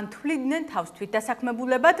დასაქმებულები, ან თვლიდნენ თავს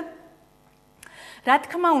თვითდასაქმებულებად, რა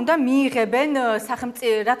თქმა უნდა მიიღებენ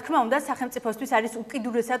სახელმწიფოსთვის არის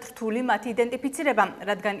უკიდურესად რთული მათი იდენტიფიცირება,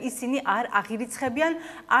 რადგან ისინი არ აღირიცხებიან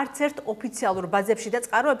არც ერთ ოფიციალურ ბაზებში და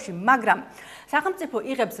წყაროებში, მაგრამ სახელმწიფო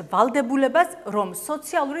იღებს ვალდებულებას, რომ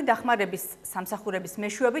სოციალური დახმარების სამსახურების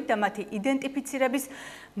მეშვეობით და მათი იდენტიფიცირების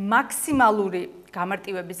მაქსიმალური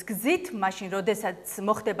გამარტივების გზით, მაშინ როდესაც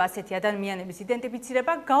მოხდება ასეთი ადამიანების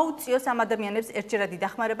იდენტიფიცირება, გაუწიოს ამ ადამიანებს ერთჯერადი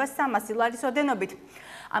დახმარება 300 ლარის ოდენობით.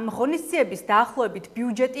 ამ ღონისძიების დაახლოებით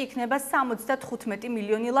ბიუჯეტი იქნება 75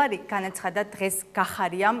 მილიონი ლარი, განაცხადა დღეს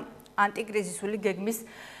გახარიამ ანტიკრიზისული გეგმის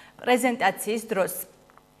პრეზენტაციის დროს.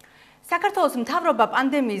 საქართველოს მთავრობა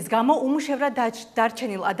პანდემიის გამო უმუშევრად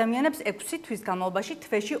დარჩენილ ადამიანებს 6 თვის განმავლობაში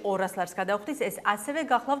თვეში 200 ლარს გადაუხდის, ეს ასევე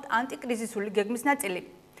გახლავთ ანტიკრიზისული გეგმის ნაწილი.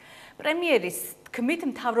 პრემიერის თქმით,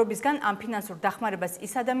 მთავრობისგან ამ ფინანსურ დახმარებას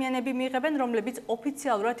ის ადამიანები მიიღებენ, რომლებიც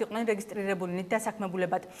ოფიციალურად იყვნენ რეგისტრირებულნი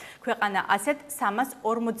დასაქმებულებად. ქვეყანა ასეთ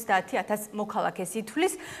 350,000 მოქალაქეს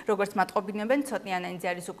ითვლის, როგორც მატყობინებენ ცოტნე ანანიძე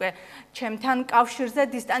არის უკვე ჩემთან კავშირზე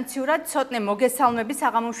დისტანციურად. ცოტნე მოგესალმები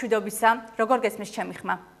საღამო მშვიდობისა. როგორ გესმის ჩემი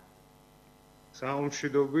ხმა? საღამო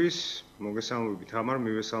მშვიდობის, მოგესალმები თამარ,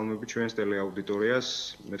 მივესალმები ჩვენს ტელეაუდიტორიას.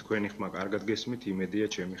 მე თქვენი ხმა კარგად გესმით, იმედია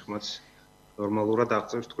ჩემი ხმაც ნორმალურად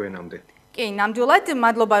აღწევს თქვენამდე. კი, ნამდვილად,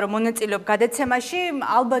 მადლობა რომ მონაწილეობ გადაცემაში.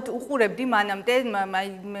 ალბათ უყურებდი მანამდე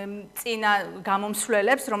წინა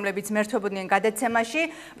გამომსვლელებს, რომლებიც მერთვებოდნენ გადაცემაში.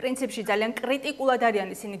 პრინციპში ძალიან კრიტიკულად არიან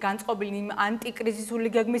ისინი განწყობილნი იმ ანტიკრიზისული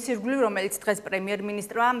გეგმის ირგვლივ, რომელიც დღეს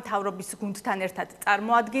პრემიერ-მინისტრმა მთავრობის გუნდთან ერთად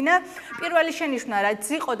წარმოადგინა. პირველი შენიშვნა რაც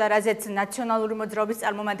იყო და რაზეც ნაციონალური მოძრაობის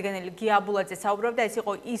წარმომადგენელი გია აბულაძე საუბრობდა, ეს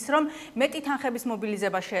იყო ის, რომ მეტი თანხების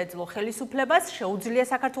მობილიზება შეეძლო ხელისუფლებას, შეუძლია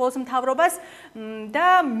საქართველოს მთავრობას და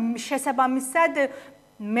შესაბამისად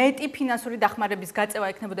მეტი ფინანსური დახმარების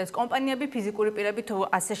გაწევა ექნებოდა ეს კომპანიები, ფიზიკური პირები თუ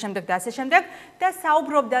ასე შემდეგ და ასე შემდეგ და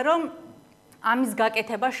საუბრობდა რომ ამის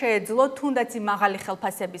გაკეთება შეეძლო თუნდაც იმ მაღალი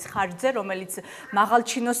ხელფასების ხარჯზე, რომელიც მაღალ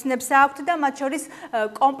ჩინოსნებს აქვთ და მათ შორის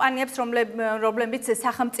კომპანიებს, რომლებიც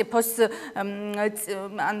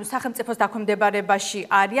სახელმწიფოს დაქვემდებარებაში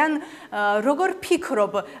არიან. როგორ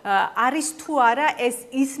ფიქრობ, არის თუ არა ეს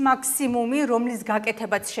ის მაქსიმუმი, რომლის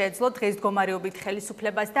გაკეთებაც შეეძლო დღეს მდგომარეობით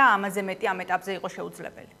ხელისუფლებას და ამაზე მეტი ამ ეტაპზე იყო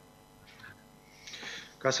შეუძლებელი?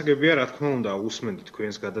 გასაგებია, რა თქმა უნდა, უსმენთ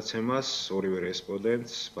თქვენს გადაცემას, ორივე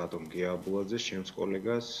რესპონდენტს, ბატონ გია აბულაძეს, ჩემს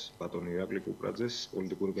კოლეგას, ბატონ ირაკლი კუპრაძეს,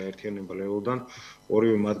 პოლიტიკური გაერთიანება ლელოდან,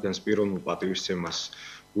 ორივე მათგანს პიროვნულ პატივისცემას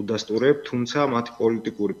უდასტურებ, თუმცა მათი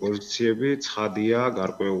პოლიტიკური პოზიციები ცხადია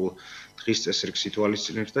გარკვეულ დღის წესრიგს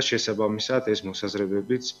ითვალისწინებს და შესაბამისად ეს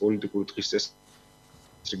მოსაზრებებიც პოლიტიკური დღის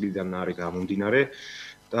წესრიგიდან არის გამომდინარე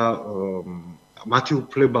და მათი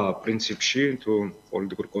უფლება პრინციპში თუ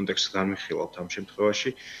პოლიტიკურ კონტექსტს განვიხილავთ ამ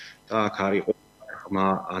შემთხვევაში და აქ არის ღრმა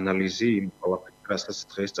ანალიზი იმ ყველაფერს, რასაც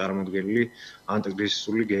დღეს წარმოდგენილი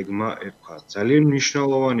ანტიკრიზისული გეგმა ერქვა. ძალიან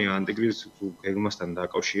მნიშვნელოვანია ანტიკრიზისულ გეგმასთან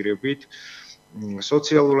დაკავშირებით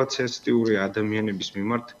სოციალურად სენსიტიური ადამიანების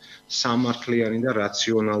მიმართ სამართლიანი და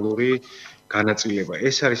რაციონალური განაწილება.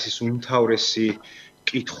 ეს არის ის უმთავრესი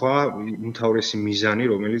კითხვა, უმთავრესი მიზანი,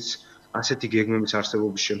 რომელიც ასეთი გეგმების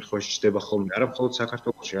არსებობის შემთხვევაში ჩდება ხოლმე არა მხოლოდ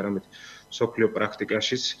საქართველოში, არამედ მსოფლიო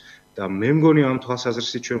პრაქტიკაშიც და მე მგონი ამ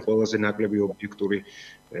თვალსაზრისით ჩვენ ყველაზე ნაკლები ობიექტური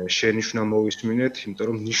შენიშვნა მოვისმინეთ, იმიტომ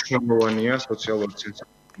რომ მნიშვნელოვანია სოციალურად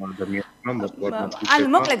სენსიტიური ადამიანებმა მოკლედ. ანუ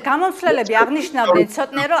მოკლედ გამომსვლელები აღნიშნავდნენ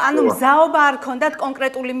ცოტნე რომ ანუ მზაობა არ ქონდათ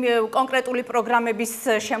კონკრეტული პროგრამების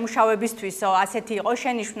შემუშავებისთვისო, ასეთი იყო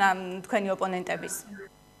შენიშვნა თქვენი ოპონენტების.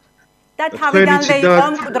 და თავიდანვე იყო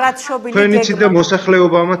მკვდრად შობილი გეგმა. თქვენიცი და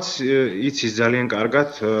მოსახლეობამაც იცის ძალიან კარგად,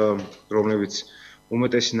 რომლებიც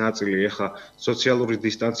უმეტესი ნაწილი ეხა სოციალური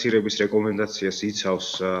დისტანცირების რეკომენდაციას იცავს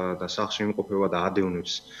და სახლში იმყოფება და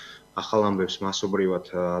ადევნებს ახალ ამბებს მასობრივად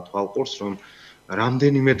თვალყურს, რომ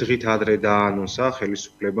რამდენიმე დღით ადრე დაანონსა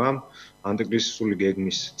ხელისუფლებამ ანტიკრიზისული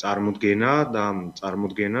გეგმის წარმოდგენა და ამ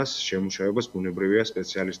წარმოდგენას შემუშავებას ბუნებრივია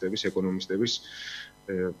სპეციალისტების, ეკონომისტების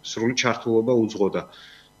სრული ჩართულობა უძღოდა.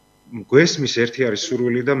 გვესმის ერთი არის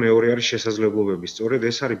სურვილი და მეორე არის შესაძლებლობები. სწორედ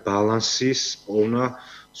ეს არის ბალანსის პოვნა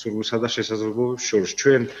სურვილსა და შესაძლებლობების შორის.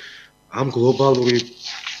 ჩვენ ამ გლობალური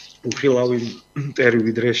უხილავი მტერი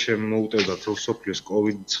ვიდრე შემოუტევდა მსოფლიოს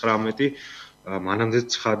COVID-19 მანამდე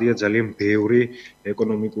ცხადია ძალიან ბევრი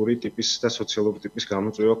ეკონომიკური ტიპის და სოციალური ტიპის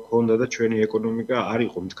გამოწვევა ჰქონდა და ჩვენი ეკონომიკა არ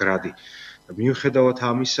იყო მდგრადი. მიუხედავად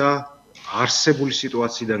ამისა, არსებული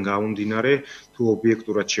სიტუაციიდან გამომდინარე, თუ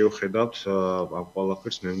ობიექტურად შევხედავთ ამ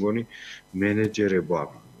ყველაფერს, მე მგონი მენეჯერება,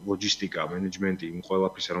 ლოჯისტიკა, მენეჯმენტი იმ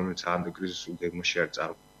ყველაფერს, რომელიც ანტიკრიზისულ გეგმაში არის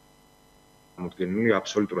წარმოდგენილი,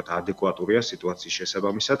 აბსოლუტურად ადეკვატურია სიტუაციის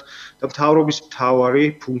შესაბამისად და მთავრობის მთავარი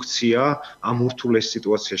ფუნქცია ამ ურთულეს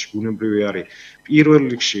სიტუაციაში ბუნებრივი არის პირველ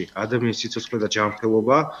რიგში ადამიანის სიცოცხლე და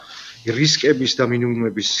ჯანმრთელობა, რისკების და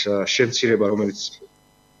მინიმუმების შემცირება, რომელიც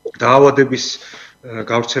დაავადების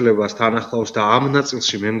გავრცელებას თან ახლავს და ამ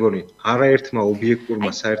ნაწილში მე მგონი არაერთმა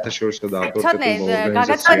ობიექტურმა საერთაშორისო და ავტორიტეტულმა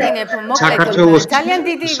ორგანიზაციამ საქართველოს ძალიან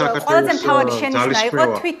დიდი ყველაზე მთავარი შენიშვნა იყო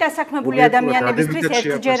თვითდასაქმებული ადამიანებისთვის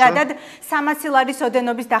ერთჯერადად 300 ლარის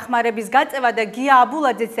ოდენობის დახმარების გაწევა და გია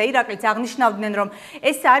აბულაძეც და ირაკლიც აღნიშნავდნენ, რომ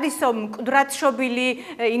ეს არისო მკვდრადშობილი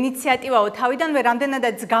ინიციატივაო თავიდანვე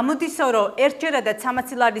რამდენადაც გამოდისო, რომ ერთჯერადად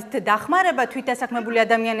 300 ლარის დახმარება თვითდასაქმებული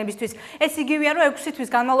ადამიანებისთვის ეს იგივეა, რომ 6 თვის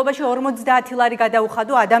განმავლობაში 50 ლარი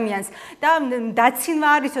დაუხადო ადამიანს და დაცინვა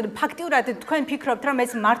არის ფაქტიურად თქვენ ფიქრობთ რომ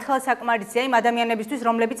ეს მართლა საკმარისია იმ ადამიანებისთვის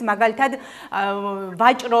რომლებიც მაგალითად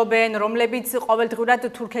ვაჭრობენ, რომლებიც ყოველდღურად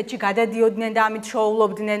თურქეთში გადადიოდნენ და ამით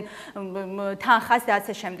შოულობდნენ თანხას და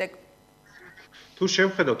ასე შემდეგ. თუ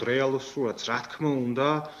შევხედავთ რეალურად, რა თქმა უნდა,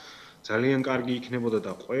 ძალიან კარგი იქნებოდა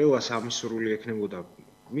და ყველას ამის სურვილი ექნებოდა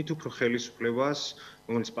მით უფრო ხელისუფლებას,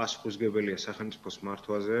 რომელიც პასუხისმგებელია სახელმწიფოს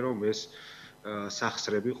მართვაზე, რომ ეს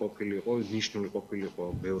სახსრები ყოფილიყო, ნიშნული ყოფილიყო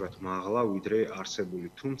ბევრად მაღლა, ვიდრე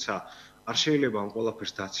არსებული. თუმცა არ შეიძლება ამ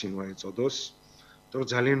ყველაფერს დაცინვა ეწოდოს, რომ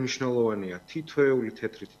ძალიან მნიშვნელოვანია თითოეული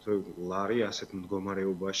თეთრი თითოეული ლარი ასეთ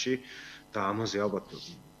მდგომარეობაში და ამაზე ალბათ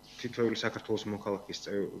თითოეული საქართველოს მოქალაქის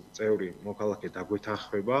წევრი მოქალაქე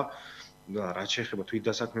დაგვეთანხმება და რაც შეეხება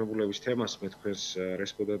თვითდასაქმებულების თემას, მე თქვენს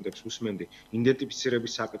რესპონდენტებს უსმენდი,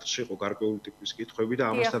 იდენტიფიცირების საკითხში იყო გარკვეული ტიპის კითხვები და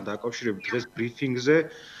ამასთან დაკავშირებით დღეს ბრიფინგზე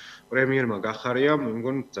პრემიერმა გახარია, მე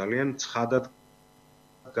მგონი ძალიან ცხადად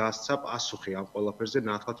გასცა პასუხი ამ ყველაფერზე,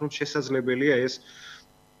 ნათქვათ, რომ შესაძლებელია ეს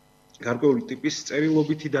გარკვეული ტიპის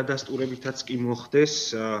წერილობითი დადასტურებითაც კი მოხდეს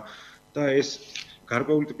და ეს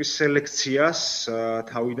გარკვეული ტიპის სელექციას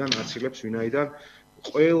თავიდან აცილებს, ვინაიდან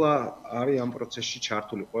ყველა არის ამ პროცესში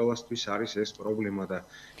ჩართული, ყველასთვის არის ეს პრობლემა და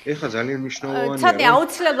ეხლა ძალიან მნიშვნელოვანია. ცოტა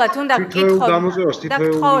აუცილებლად უნდა გკითხო და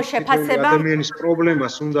გთხოვ შეფასება ადამიანის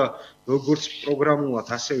პრობლემას უნდა როგორც პროგრამულად,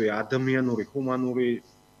 ასევე ადამიანური, ჰუმანური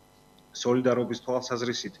სოლიდარობის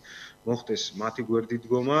თვალსაზრისით მოხდეს მათი გვერდით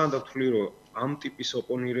დგომა და ვთვლი, რომ ამ ტიპის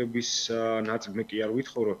ოპონირების ნაწილი მე კი არ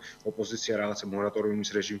ვითხოვ, რომ ოპოზიცია რაღაცა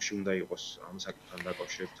მორატორიუმის რეჟიმში უნდა იყოს ამ საკითხთან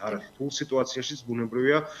დაკავშირებით. არა, თუ სიტუაციაშიც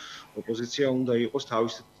ბუნებრივია ოპოზიცია უნდა იყოს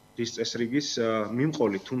თავისი წესრიგის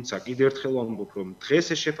მიმყოლი, თუმცა კიდევ ერთხელ ვამბობ, რომ დღეს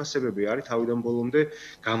ეს შეფასებები არის თავიდან ბოლომდე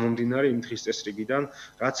გამომდინარე იმ დღის წესრიგიდან,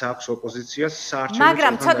 რაც აქვს ოპოზიციას საარჩევნო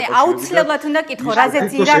მაგრამ ცოტა აუცილებლად უნდა გითხო, რაზეც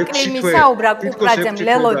ირაკლი მისაუბრა კუპრაძემ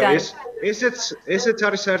ლელოდან. ესეც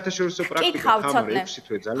არის საერთაშორისო პრაქტიკა, თამარ 6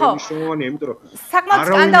 თვე ძალიან მნიშვნელოვანია, იმიტომ რომ საკმაოდ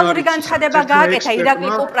სკანდალური განცხადება გააკეთა ირაკლი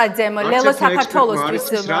კუპრაძემ ლელო საქართველოსთვის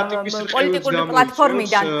პოლიტიკური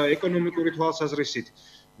პლატფორმიდან ეკონომიკური თვალსაზრისით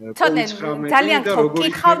ძალიან ხო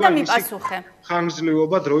კითხავ და მიპასუხე.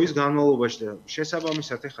 ხანგრძლივობა დროის განმავლობაში და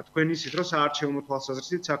შესაბამისად ეხლა თქვენ იცით რომ საარჩევნო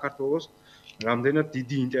თვალსაზრისით საქართველოს რამდენად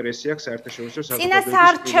დიდი ინტერესი აქვს საერთაშორისო საზოგადოების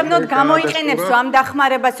წინასაარჩევნოდ გამოიყენებს ამ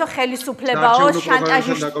დახმარებასო ხელისუფლებაო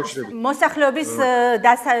მოსახლეობის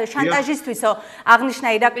შანტაჟისთვისო აღნიშნა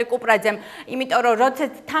ირაკლი კუპრაძემ, იმიტომ რომ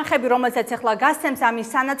როდესაც თანხები რომელსაც ახლა გასცემს ამის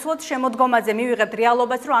სანაცვლოდ შემოდგომაზე მივიღებთ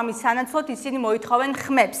რეალობას, რომ ამის სანაცვლოდ ისინი მოითხოვენ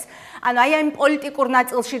ხმებს. ანუ აი ამ პოლიტიკურ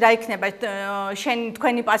ნაწილში რა იქნება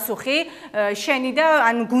თქვენი პასუხი, შენი და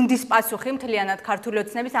ან გუნდის პასუხი მთლიანად ქართული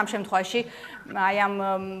ოცნების ამ შემთხვევაში აი ამ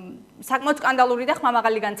საკმაოდ სკანდალური და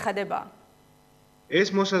ხმამაღალი განცხადებაა. ეს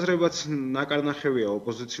მოსაზრებაც ნაკარნახევია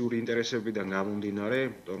ოპოზიციური ინტერესებიდან გამომდინარე,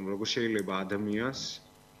 რომ როგორ შეიძლება ადამიანს,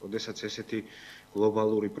 როდესაც ესეთი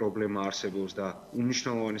გლობალური პრობლემა არსებობს და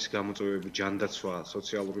უნიშნელოვანესი გამოწვევები ჯანდაცვა,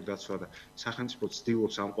 სოციალური დაცვა და სახელმწიფო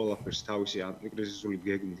ცდილობს ამ ყველაფერს თავისი ანტიკრიზისული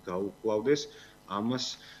გეგმით გაუკლავდეს, ამას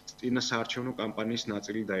წინასაარჩევნო კამპანიის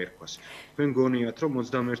ნაწილი დაერქვას. თქვენ გონიათ, რომ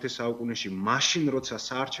 21 საუკუნეში მაშინ როცა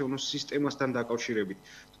საარჩევნო სისტემასთან დაკავშირებით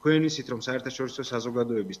თქვენ იცით, რომ საერთაშორისო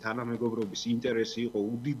საზოგადოების თანამეგობრობის ინტერესი იყო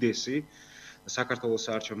უდიდესი საქართველოს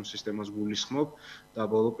საარჩევნო სისტემას გულისხმობ და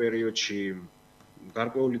ბოლო პერიოდში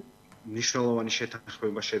გარკვეული მნიშვნელოვანი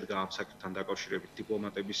შეთანხმება შედგა ამ საკითხთან დაკავშირებით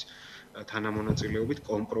დიპლომატების თანამონაწილეობით,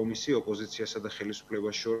 კომპრომისი ოპოზიციასა და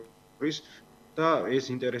ხელისუფლებას შორის და ეს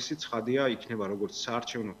ინტერესი ცხადია იქნება როგორც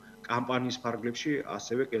საარჩევნო კამპანიის ფარგლებში,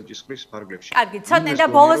 ასევე კენჭისყრის ფარგლებში. კარგი, ცოტნე და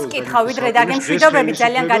ბოლოს კითხავ, ვიდრე დაგემშვიდობებით,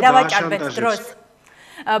 ძალიან გადავაჭარბეთ დროს.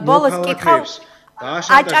 ბოლოს კითხავ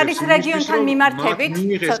აჭარის რეგიონთან მიმართებით,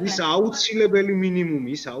 ის აუცილებელი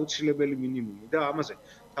მინიმუმი და ამაზე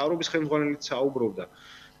თავრობის ხელმძღვანელიც საუბრობდა.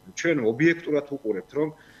 ჩვენ ობიექტურად უყურებთ, რომ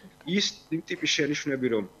ის ტიპის შენიშვნები,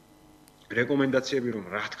 რომ რეკომენდაციები, რომ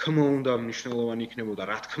რა თქმა უნდა მნიშვნელოვანი იქნებოდა,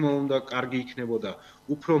 რა თქმა უნდა კარგი იქნებოდა,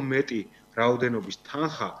 უფრო მეტი რაოდენობის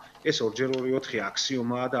თანხა, ეს 2-4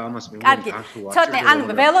 აქსიომაა და ამას მე მგონი განხილვა არ ცოტნე, ანუ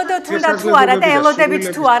ველოდოთ უნდა თუ არა და ელოდებით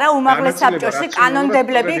თუ არა უმაღლეს საბჭოში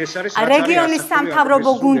კანონმდებლები რეგიონის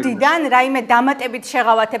სამთავრობო გუნდიდან რაიმე დამატებით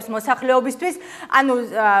შეღავათებს მოსახლეობისთვის, ანუ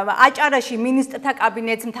აჭარაში მინისტრთა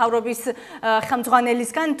კაბინეტს მთავრობის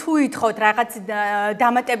ხელმძღვანელისგან თუ ითხოვთ რაღაც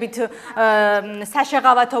დამატებით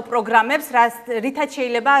საშეღავათო პროგრამებს, რითაც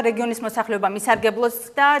შეიძლება რეგიონის მოსახლეობა მისარგებლოს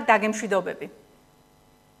და დაგემშვიდობები.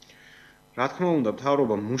 რა თქმა უნდა,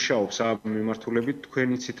 მთავრობა მუშაობს ამ მიმართულებით. თქვენ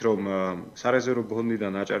იცით, რომ სარეზერვო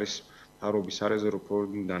ფონდიდან აჭარის მთავრობის სარეზერვო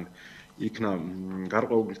ფონდიდან იქნა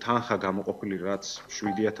გარკვეული თანხა გამოყოფილი, რაც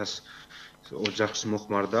 7000 ოჯახს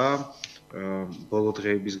მოხმარდა ბოლო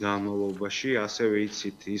დღეების განმავლობაში. ასევე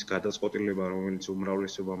იცით ის გადაწყვეტილება, რომელიც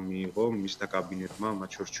უმრავლესობამ მიიღო მისთა კაბინეტმა, მათ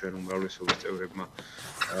შორის ჩვენ უმრავლესობის წევრებმა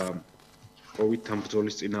COVID-თან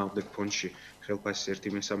ბრძოლის წინააღმდეგ ფონდში ხელფასის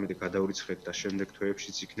 1/3 გადაურიცხეთ და შემდეგ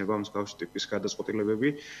თვეებშიც იქნება მსგავსი ტიპის გადაწყვეტილებები.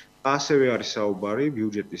 ასევე არის საუბარი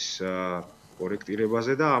ბიუჯეტის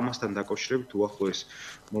კორექტირებაზე და ამასთან დაკავშირებით უახლოეს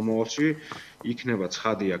მომავალში იქნება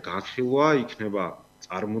ცხადია განხილვა, იქნება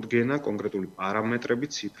წარმოდგენა, კონკრეტული პარამეტრები,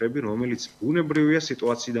 ციფრები, რომელიც ბუნებრივია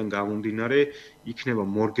სიტუაციიდან გამომდინარე იქნება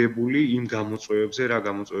მორგებული იმ გამოწვევებზე, რა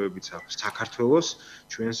გამოწვევებიც აქვს საქართველოს,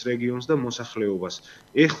 ჩვენს რეგიონს და მოსახლეობას.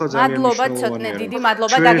 ეხლა ძალიან მნიშვნელოვანია, დიდი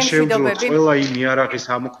მადლობა, დაგემშვიდობები. ყველა იმ იარაღის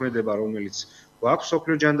ამოქმედება, რომელიც გვაქვს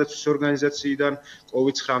სოფლიო ჯანდაცვის ორგანიზაციიდან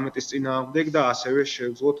COVID-19-ის წინააღმდეგ და ასევე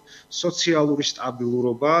შევძლოთ სოციალური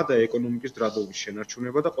სტაბილურობა და ეკონომიკის დრადობის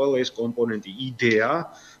შენარჩუნება და ყველა ეს კომპონენტი იდეა,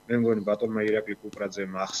 მე მგონი ბატონმა ირაკლი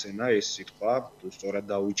კუპრაძემ ახსენა ეს სიტყვა, თუ სწორად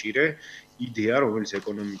დაუჭირე, იდეა, რომელიც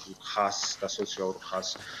ეკონომიკურ ხასს და სოციალურ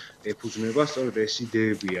ხასს ეფუძნება, სწორედ ეს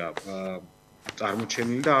იდეებია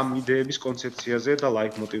წარმოჩენილი და ამ იდეების კონცეფციაზე და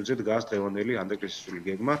ლაიტმოტივზე დგას დღევანდელი ანტიკრიზისული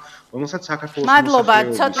გეგმა, რომელსაც საქართველოს მადლობა,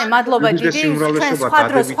 ცოტნე მადლობა დიდი, ჩვენ სხვა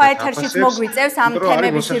დროს სხვა ეთერშიც მოგვიწევს ამ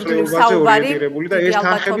თემების ირგვლივ საუბარი და ეს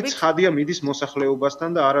თანხები ცხადია მიდის მოსახლეობასთან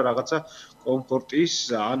და არა რაღაცა კომფორტის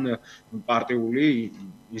ან პარტიული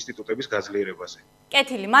ინსტიტუტების გაძლიერებაზე.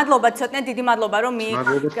 კეთილი, მადლობა ცოტნე, დიდი მადლობა რომ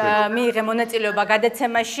მიიღე მონაწილეობა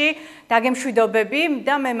გადაცემაში. დაგემშვიდობები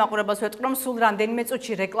და მე მაყურებელს ვეთქვი რომ სულ რამდენიმე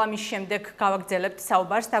წუთში რეკლამის შემდეგ გავაგრძელებთ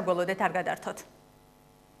საუბარს და გველოდეთ არ გადართოთ.